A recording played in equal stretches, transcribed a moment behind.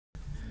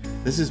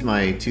This is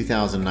my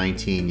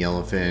 2019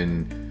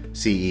 Yellowfin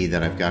CE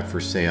that I've got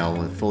for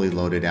sale, a fully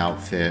loaded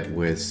outfit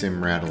with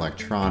Simrad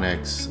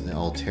electronics, the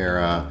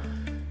Ultera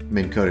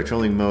Minn Kota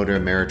trolling motor,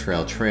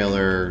 Ameritrail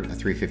trailer, a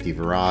 350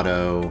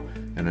 Verado,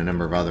 and a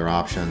number of other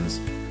options.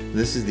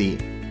 This is the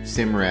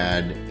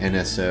Simrad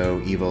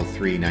NSO Evo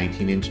 3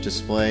 19-inch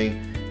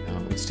display.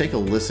 Let's take a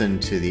listen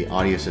to the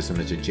audio system.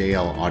 It's a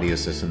JL audio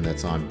system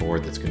that's on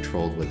board that's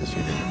controlled with this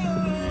unit.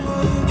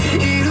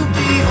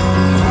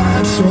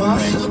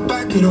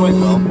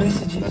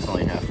 That's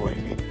only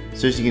halfway.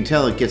 So as you can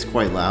tell, it gets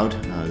quite loud.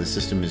 The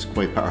system is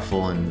quite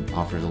powerful and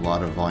offers a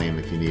lot of volume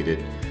if you need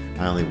it.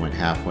 I only went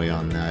halfway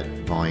on that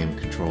volume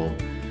control.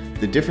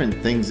 The different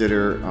things that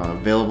are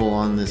available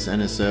on this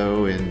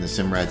NSO and the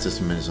Simrad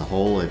system as a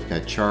whole, they've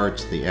got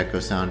charts, the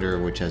echo sounder,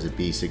 which has a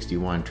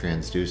B61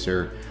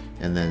 transducer,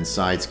 and then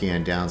side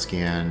scan, down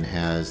scan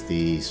has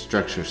the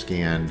structure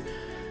scan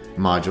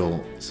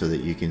module so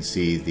that you can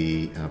see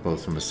the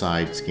both from a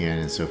side scan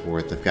and so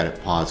forth. I've got it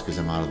paused because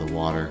I'm out of the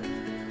water,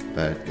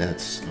 but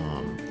that's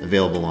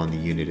available on the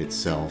unit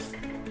itself.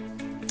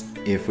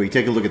 If we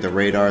take a look at the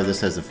radar, this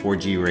has a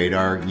 4G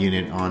radar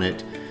unit on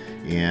it,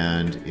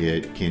 and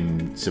it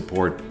can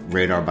support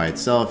radar by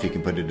itself. You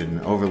can put it in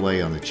an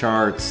overlay on the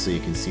charts so you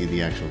can see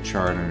the actual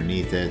chart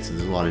underneath it. So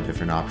there's a lot of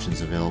different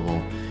options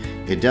available.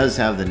 It does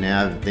have the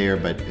nav there,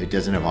 but it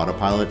doesn't have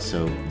autopilot,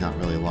 so not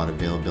really a lot of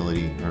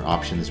availability or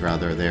options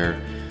rather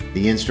there.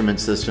 The instrument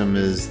system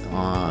is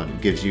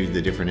gives you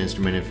the different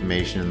instrument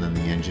information and then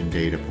the engine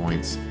data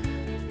points.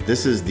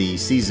 This is the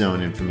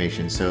C-Zone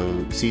information.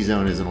 So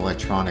C-Zone is an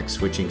electronic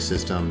switching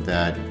system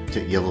that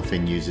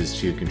Yellowfin uses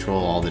to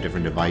control all the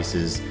different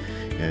devices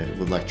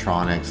with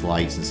electronics,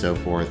 lights, and so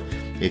forth.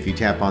 If you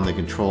tap on the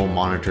control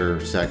monitor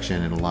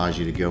section, it allows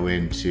you to go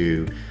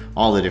into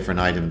all the different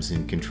items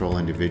and control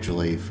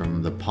individually,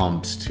 from the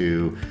pumps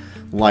to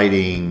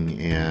lighting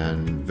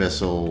and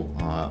vessel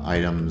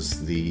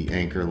items, the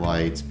anchor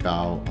lights,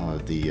 bow,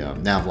 the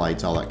nav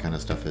lights, all that kind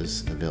of stuff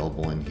is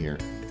available in here.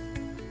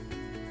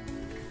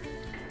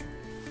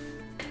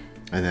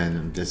 And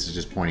then this is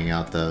just pointing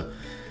out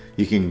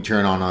you can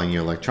turn on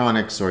your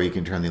electronics, or you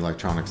can turn the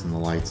electronics and the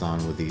lights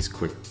on with these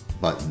quick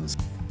buttons.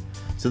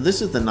 So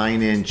this is the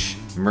 9-inch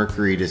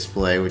Mercury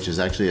display, which is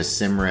actually a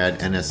Simrad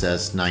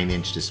NSS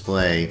 9-inch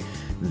display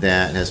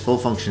that has full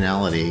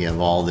functionality of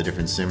all the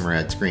different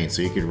Simrad screens.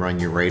 So you could run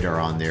your radar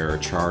on there, or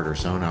chart, or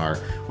sonar,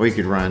 or you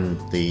could run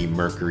the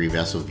Mercury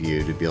vessel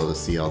view to be able to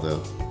see all the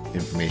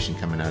information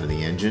coming out of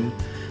the engine.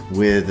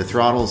 With the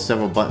throttle,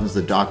 several buttons.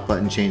 The dock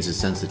button changes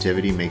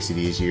sensitivity, makes it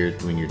easier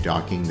when you're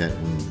docking, that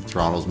when the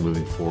throttle's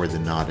moving forward, they're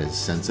not as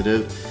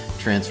sensitive.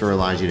 Transfer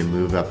allows you to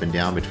move up and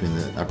down between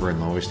the upper and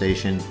lower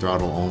station.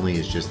 Throttle only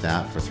is just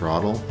that for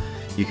throttle.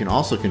 You can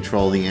also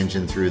control the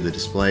engine through the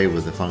display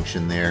with the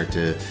function there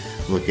to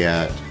look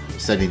at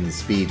setting the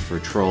speed for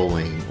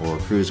trolling or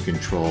cruise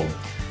control.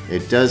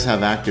 It does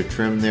have active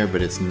trim there,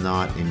 but it's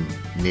not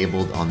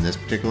enabled on this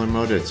particular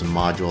mode. It's a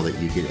module that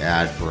you could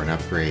add for an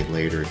upgrade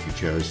later if you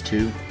chose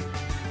to.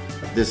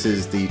 This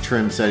is the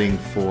trim setting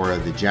for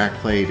the jack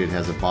plate. It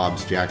has a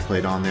Bob's jack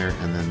plate on there,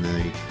 and then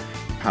the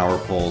power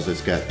poles.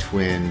 It's got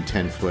twin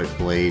 10-foot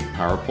blade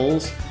power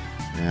poles,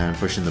 and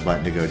pushing the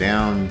button to go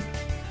down,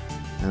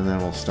 and then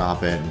we'll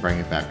stop it and bring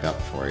it back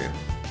up for you.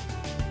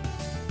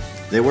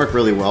 They work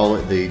really well.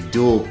 The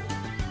dual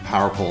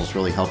power poles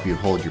really help you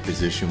hold your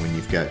position when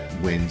you've got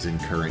winds and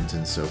currents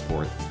and so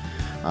forth.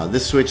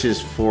 This switch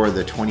is for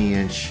the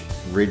 20-inch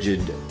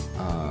rigid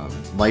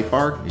light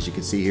bar. As you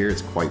can see here,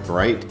 it's quite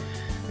bright.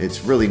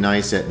 It's really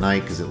nice at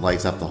night because it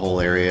lights up the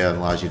whole area. It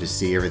allows you to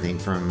see everything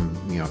from,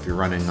 if you're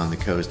running on the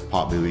coast,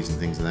 pop buoys and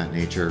things of that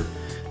nature.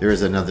 There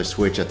is another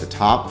switch at the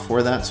top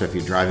for that, so if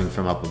you're driving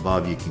from up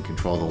above, you can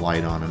control the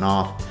light on and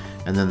off.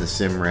 And then the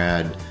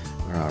Simrad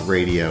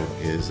radio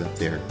is up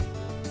there.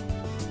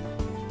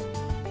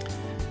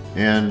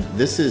 And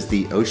this is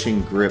the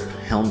Ocean Grip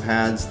helm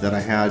pads that I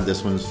had.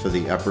 This one's for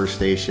the upper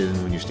station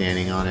when you're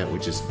standing on it,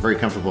 which is very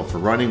comfortable for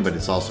running, but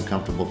it's also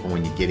comfortable for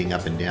when you're getting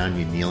up and down,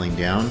 you're kneeling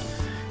down.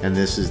 And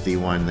this is the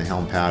one, the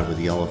helm pad with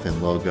the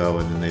Yellowfin logo,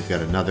 and then they've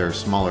got another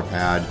smaller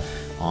pad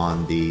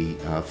on the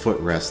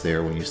footrest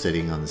there when you're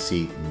sitting on the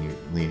seat and you're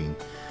leaning.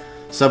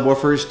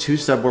 Subwoofers, 2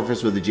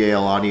 subwoofers with the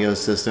JL audio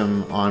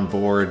system on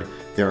board.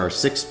 There are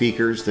 6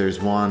 speakers.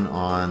 There's one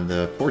on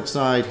the port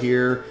side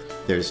here.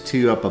 There's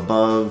 2 up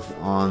above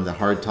on the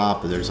hard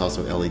top. There's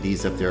also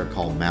LEDs up there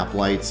called map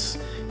lights,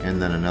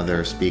 and then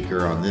another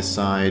speaker on this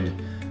side,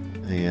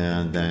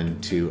 and then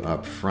 2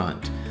 up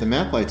front. The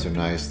map lights are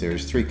nice.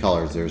 There's 3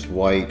 colors. There's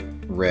white,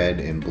 red,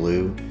 and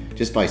blue.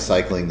 Just by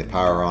cycling the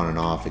power on and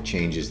off, it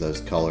changes those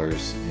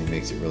colors and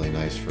makes it really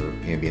nice for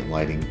ambient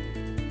lighting.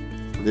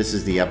 This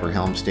is the upper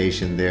helm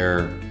station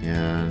there,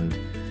 and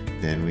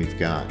then we've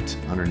got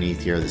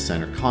underneath here the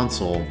center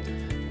console.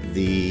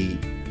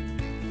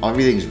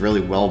 Everything's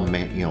really well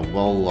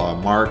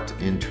marked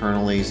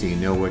internally, so you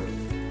know what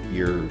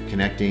you're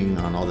connecting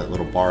on all that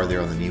little bar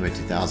there on the NEMA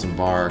 2000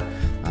 bar.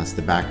 That's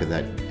the back of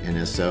that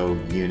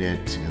NSO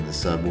unit and the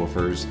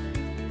subwoofers.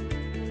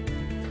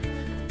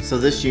 So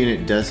this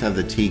unit does have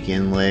the teak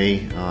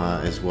inlay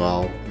as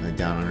well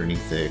down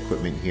underneath the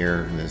equipment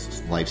here, and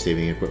this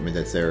life-saving equipment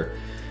that's there.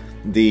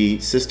 The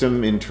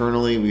system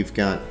internally, we've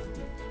got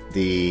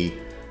the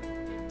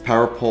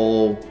power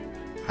pole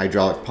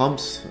hydraulic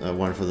pumps,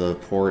 one for the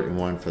port and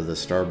one for the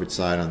starboard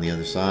side on the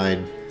other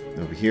side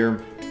over here.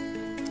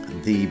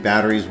 The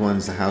batteries,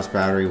 one's the house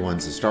battery,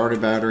 one's the starter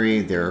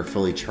battery. They're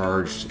fully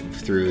charged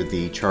through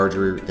the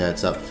charger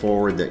that's up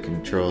forward that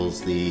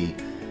controls the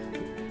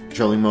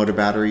trolling motor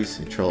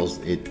batteries.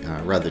 It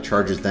rather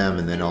charges them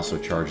and then also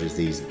charges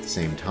these at the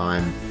same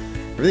time.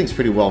 Everything's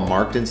pretty well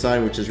marked inside,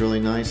 which is really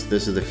nice.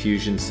 This is the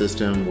fusion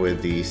system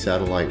with the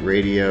satellite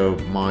radio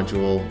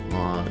module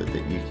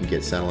that you can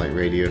get satellite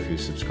radio if you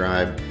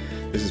subscribe.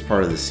 This is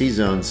part of the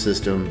C-Zone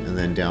system, and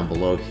then down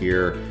below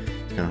here,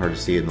 it's kind of hard to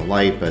see in the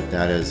light, but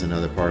that is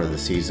another part of the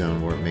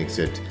C-Zone where it makes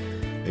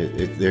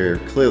they're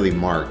clearly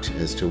marked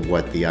as to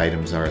what the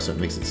items are, so it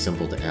makes it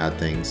simple to add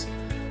things.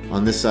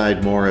 On this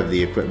side, more of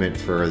the equipment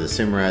for the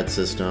Simrad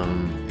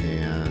system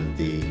and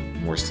the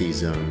more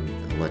C-Zone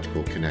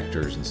electrical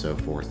connectors and so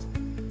forth.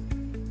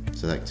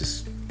 So that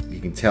just, you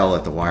can tell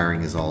that the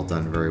wiring is all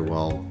done very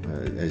well,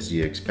 as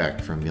you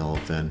expect from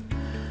Yellowfin.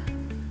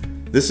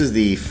 This is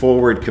the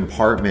forward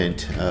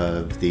compartment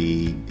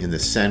in the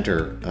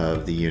center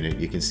of the unit.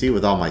 You can see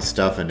with all my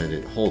stuff in it,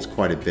 it holds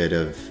quite a bit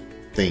of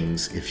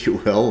things, if you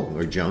will,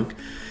 or junk.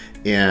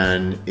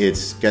 And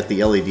it's got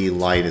the LED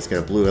light. It's got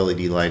a blue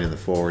LED light in the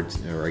forward,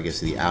 or I guess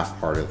the aft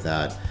part of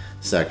that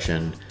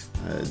section.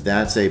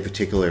 That's a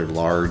particular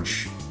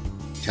large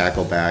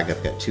tackle bag.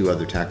 I've got two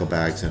other tackle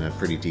bags in a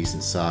pretty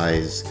decent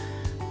size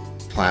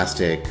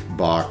plastic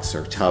box,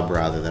 or tub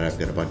rather, that I've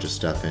got a bunch of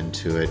stuff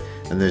into it.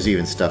 And there's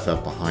even stuff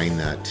up behind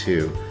that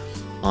too.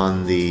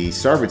 On the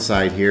starboard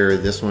side here,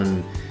 this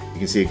one,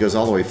 you can see it goes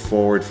all the way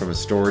forward from a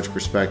storage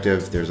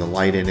perspective. There's a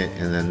light in it,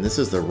 and then this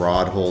is the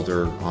rod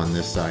holder on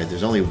this side.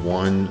 There's only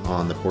one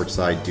on the port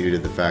side due to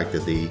the fact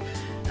that the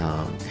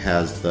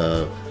has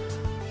the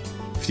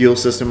fuel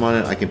system on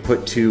it. I can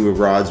put two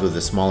rods with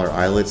the smaller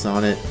eyelets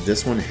on it.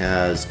 This one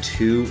has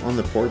two on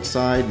the port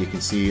side. You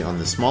can see on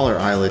the smaller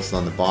eyelets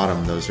on the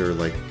bottom, those are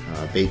like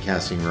bait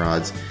casting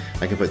rods.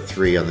 I can put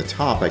three. On the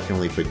top, I can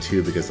only put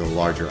two because the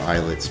larger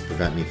eyelets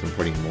prevent me from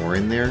putting more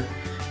in there.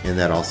 And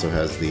that also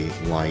has the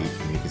light,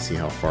 and you can see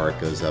how far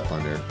it goes up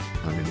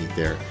underneath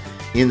there.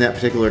 In that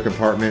particular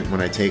compartment, when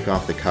I take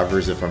off the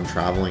covers, if I'm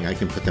traveling, I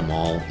can put them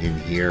all in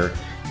here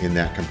in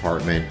that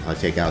compartment. I'll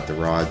take out the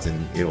rods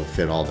and it'll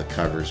fit all the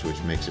covers,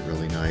 which makes it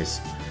really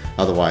nice.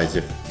 Otherwise,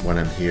 when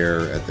I'm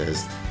here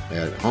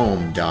at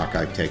home dock,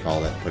 I take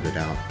all that and put it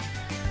out.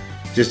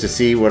 Just to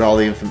see what all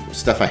the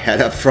stuff I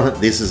had up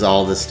front, this is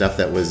all the stuff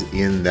that was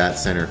in that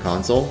center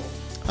console.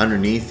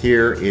 Underneath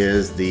here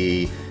is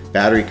the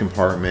battery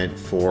compartment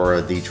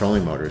for the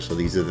trolling motors. So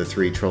these are the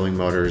three trolling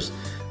motors.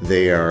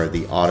 They are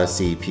the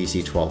Odyssey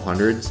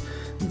PC1200s.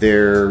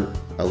 They're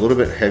a little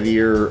bit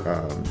heavier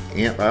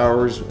amp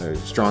hours,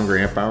 stronger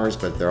amp hours,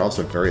 but they're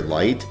also very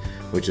light,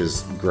 which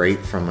is great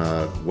from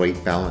a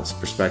weight balance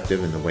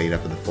perspective and the weight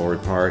up in the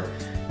forward part.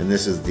 And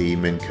this is the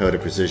Minn Kota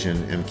Precision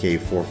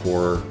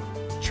MK44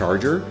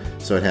 charger.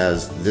 So it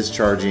has this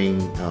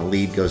charging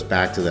lead goes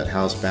back to that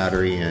house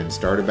battery and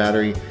starter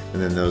battery,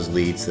 and then those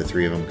leads, the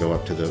three of them, go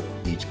up to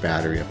each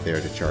battery up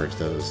there to charge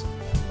those.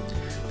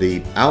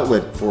 The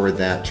outlet for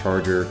that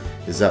charger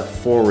is up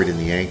forward in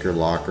the anchor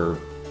locker,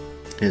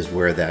 is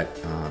where that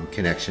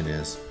connection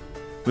is.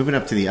 Moving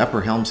up to the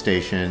upper helm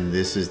station,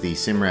 this is the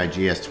Simrad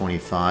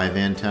GS25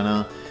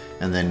 antenna,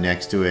 and then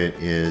next to it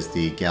is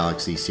the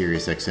Galaxy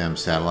Sirius XM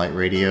satellite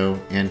radio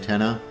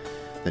antenna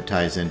that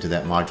ties into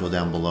that module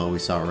down below we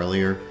saw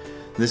earlier.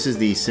 This is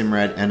the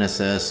Simrad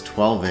NSS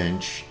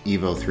 12-inch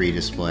Evo 3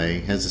 display.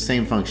 It has the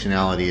same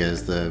functionality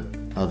as the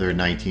other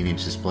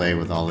 19-inch display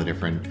with all the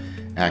different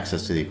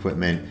access to the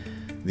equipment.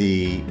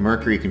 The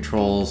Mercury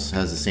controls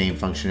has the same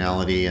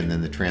functionality, and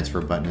then the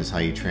transfer button is how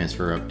you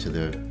transfer up to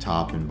the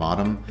top and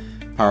bottom.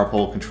 Power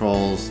pole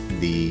controls,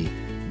 the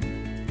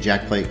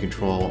jack plate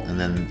control, and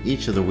then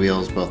each of the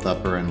wheels, both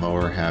upper and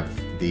lower, have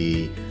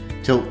the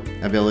tilt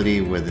ability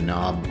with the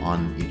knob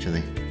on each of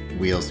the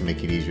wheels to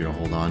make it easier to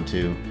hold on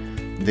to.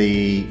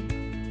 The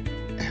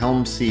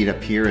helm seat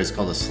up here is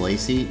called a sleigh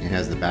seat. It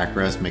has the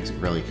backrest, makes it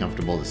really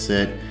comfortable to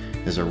sit.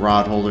 There's a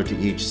rod holder to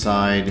each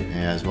side,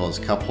 as well as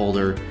cup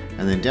holder.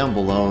 And then down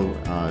below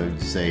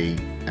is a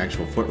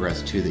actual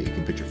footrest too that you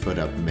can put your foot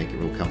up and make it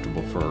real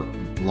comfortable for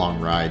long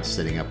rides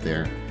sitting up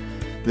there.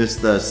 This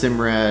is the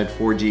Simrad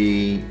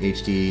 4G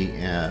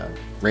HD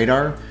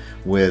radar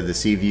with the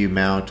C-View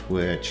mount,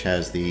 which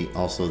has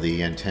also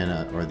the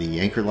antenna, or the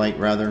anchor light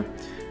rather,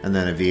 and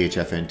then a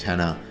VHF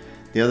antenna.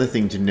 The other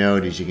thing to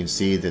note is you can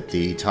see that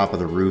the top of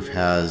the roof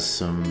has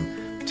some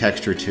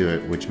texture to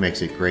it, which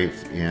makes it great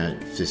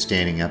for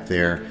standing up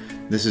there.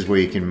 This is where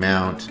you can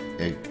mount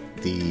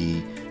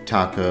the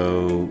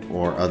Taco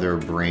or other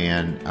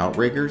brand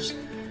outriggers,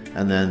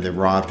 and then the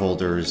rod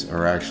holders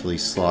are actually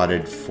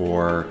slotted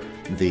for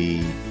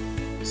the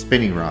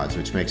spinning rods,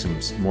 which makes them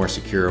more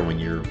secure when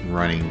you're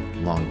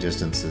running long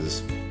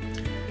distances.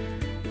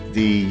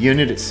 The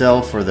unit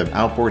itself, or the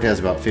outboard, has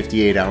about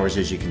 58 hours,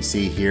 as you can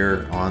see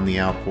here on the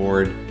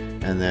outboard.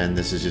 And then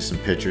this is just some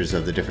pictures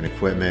of the different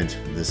equipment.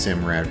 The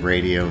Simrad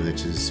radio,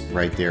 which is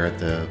right there at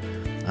the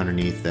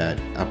underneath that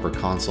upper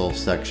console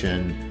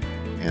section.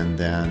 And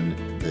then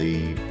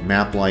the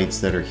map lights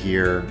that are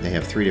here. They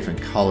have 3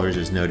 different colors,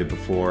 as noted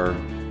before.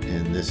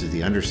 And this is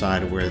the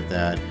underside of where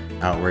that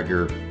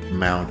outrigger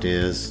mount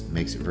is.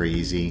 Makes it very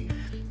easy.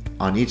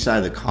 On each side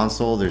of the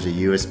console, there's a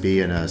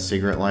USB and a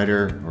cigarette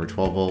lighter or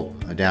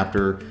 12-volt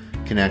adapter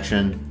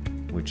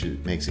connection, which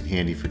makes it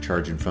handy for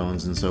charging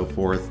phones and so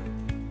forth.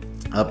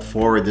 Up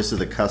forward, this is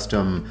the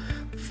custom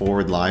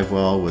forward live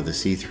well with a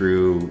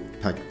see-through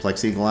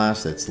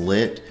plexiglass that's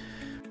lit.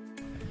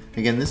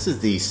 Again, this is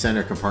the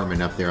center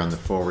compartment up there on the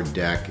forward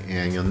deck,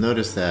 and you'll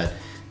notice that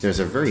there's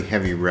a very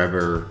heavy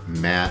rubber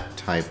mat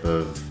type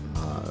of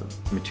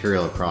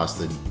material across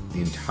the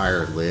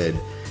entire lid,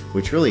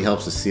 which really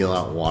helps to seal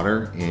out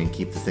water and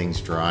keep the things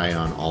dry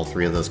on all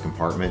 3 of those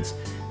compartments.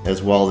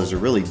 As well, there's a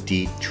really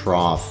deep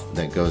trough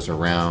that goes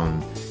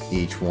around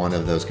each one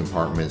of those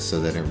compartments so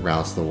that it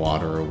routes the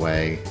water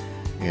away.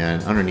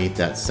 And underneath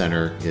that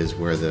center is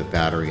where the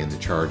battery and the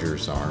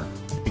chargers are.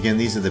 Again,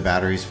 these are the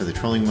batteries for the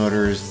trolling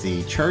motors.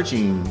 The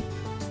charging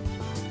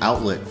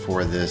outlet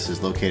for this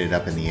is located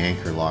up in the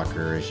anchor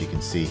locker, as you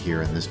can see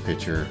here in this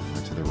picture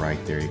to the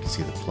right there. You can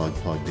see the plug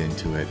plugged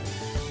into it.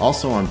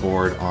 Also on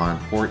board, on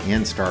port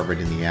and starboard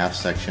in the aft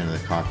section of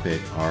the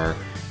cockpit, are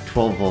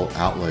 12-volt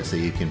outlets that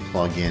you can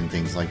plug in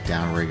things like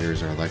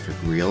downriggers or electric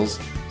reels.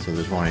 So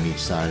there's one on each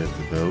side of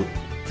the boat.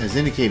 As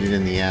indicated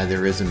in the ad,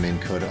 there is a Minn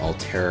Kota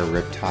Altera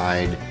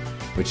Riptide,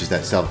 which is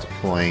that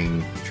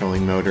self-deploying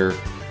trolling motor.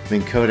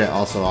 Minn Kota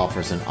also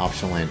offers an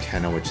optional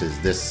antenna, which is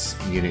this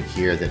unit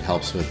here that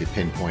helps with the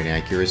pinpoint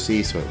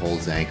accuracy, so it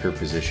holds the anchor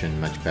position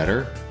much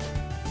better.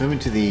 Moving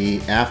to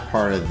the aft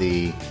part of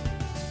the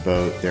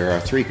boat, there are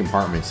 3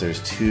 compartments.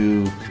 There's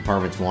 2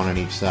 compartments, one on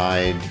each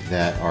side,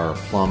 that are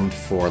plumbed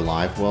for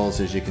live wells,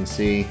 as you can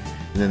see.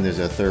 And then there's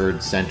a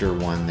 3rd center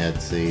one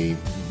that's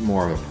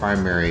more of a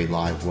primary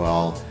live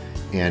well,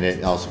 and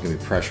it also can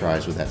be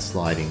pressurized with that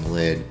sliding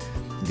lid.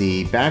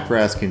 The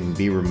backrest can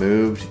be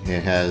removed.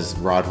 It has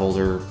rod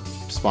holder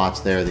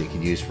spots there that you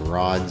can use for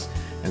rods.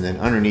 And then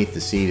underneath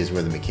the seat is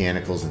where the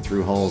mechanicals and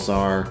through holes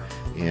are.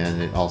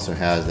 And it also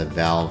has a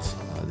valve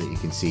that you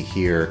can see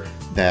here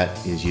that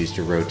is used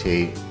to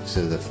rotate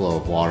so the flow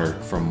of water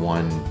from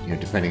one,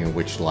 depending on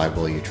which live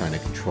well you're trying to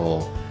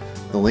control.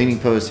 The leaning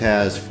post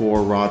has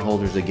 4 rod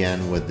holders,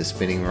 again with the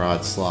spinning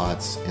rod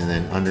slots, and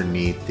then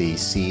underneath the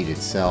seat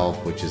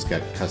itself, which has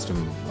got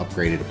custom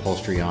upgraded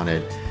upholstery on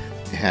it,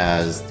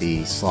 has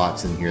the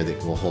slots in here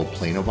that will hold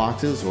Plano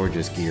boxes or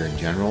just gear in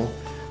general.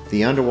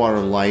 The underwater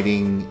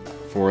lighting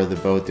for the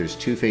boat, there's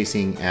 2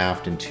 facing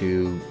aft and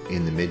 2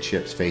 in the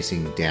midships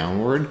facing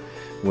downward,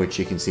 which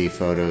you can see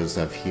photos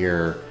of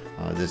here.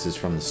 This is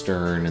from the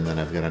stern, and then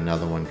I've got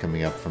another one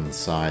coming up from the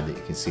side that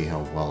you can see how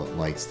well it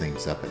lights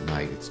things up at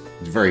night. It's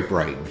very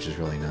bright, which is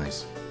really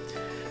nice.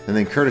 And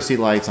then courtesy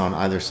lights on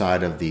either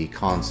side of the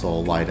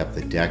console light up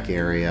the deck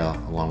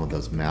area, along with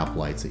those map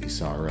lights that you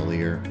saw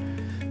earlier.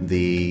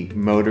 The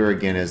motor,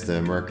 again, is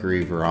the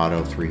Mercury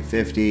Verado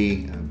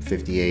 350,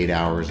 58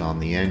 hours on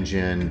the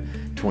engine,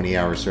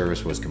 20-hour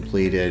service was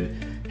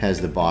completed. Has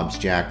the Bob's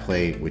jack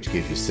plate, which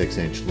gives you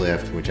 6-inch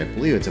lift, which I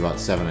believe it's about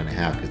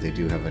 7.5 because they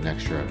do have an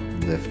extra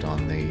lift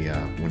on the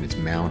when it's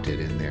mounted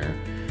in there.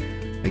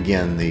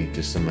 Again,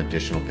 just some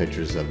additional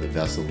pictures of the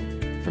vessel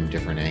from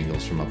different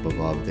angles from up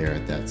above there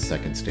at that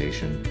 2nd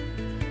station.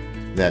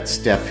 That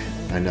step,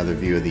 another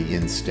view of the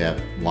in-step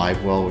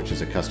live well, which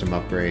is a custom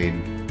upgrade,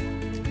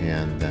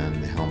 and then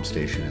the helm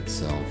station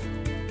itself.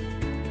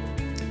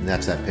 And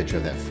that's that picture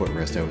of that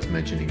footrest I was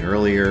mentioning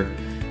earlier,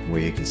 where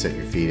you can set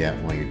your feet at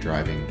while you're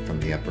driving from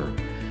the upper.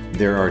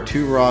 There are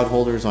 2 rod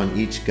holders on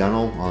each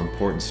gunnel on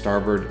port and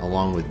starboard,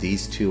 along with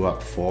these 2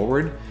 up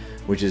forward,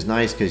 which is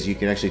nice because you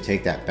can actually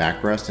take that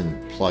backrest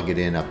and plug it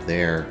in up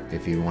there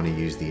if you want to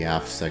use the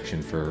aft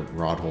section for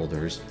rod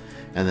holders.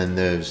 And then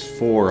there's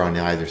 4 on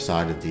either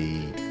side of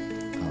the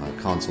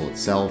console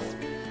itself.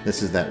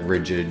 This is that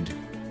rigid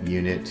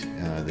unit,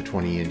 the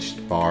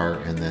 20-inch bar,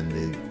 and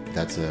then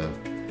that's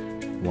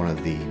one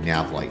of the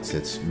nav lights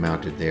that's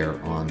mounted there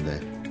on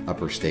the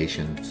upper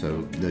station.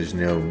 So there's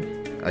no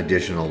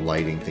additional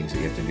lighting things that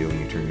you have to do when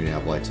you turn your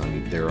nav lights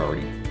on. They're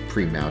already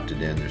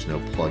pre-mounted in. There's no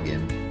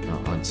plug-in.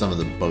 On some of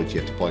the boats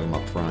you have to plug them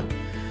up front.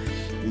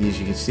 As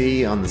you can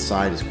see on the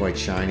side, is quite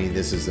shiny.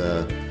 This is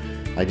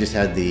I just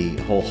had the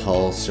whole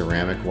hull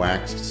ceramic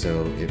waxed,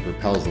 so it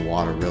repels the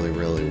water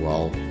really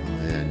well,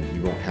 and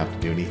you won't have to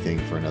do anything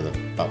for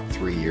about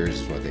 3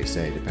 years is what they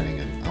say, depending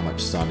on how much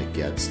sun it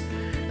gets.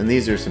 And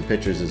these are some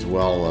pictures as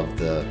well of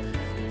the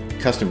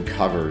custom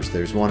covers.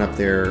 There's one up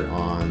there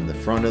on the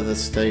front of the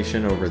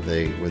station over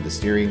where the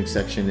steering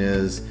section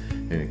is,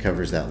 and it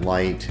covers that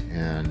light,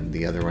 and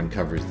the other one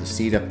covers the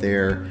seat up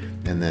there,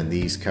 and then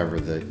these cover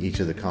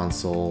each of the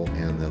console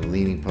and the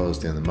leaning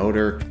post and the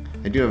motor.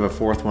 I do have a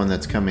 4th one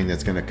that's coming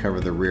that's going to cover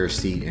the rear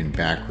seat and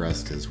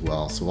backrest as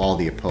well, so all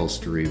the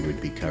upholstery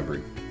would be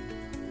covered.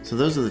 So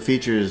those are the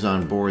features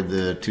on board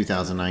the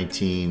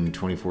 2019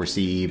 24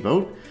 CE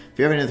boat. If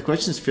you have any other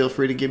questions, feel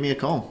free to give me a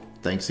call.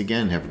 Thanks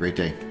again. Have a great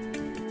day.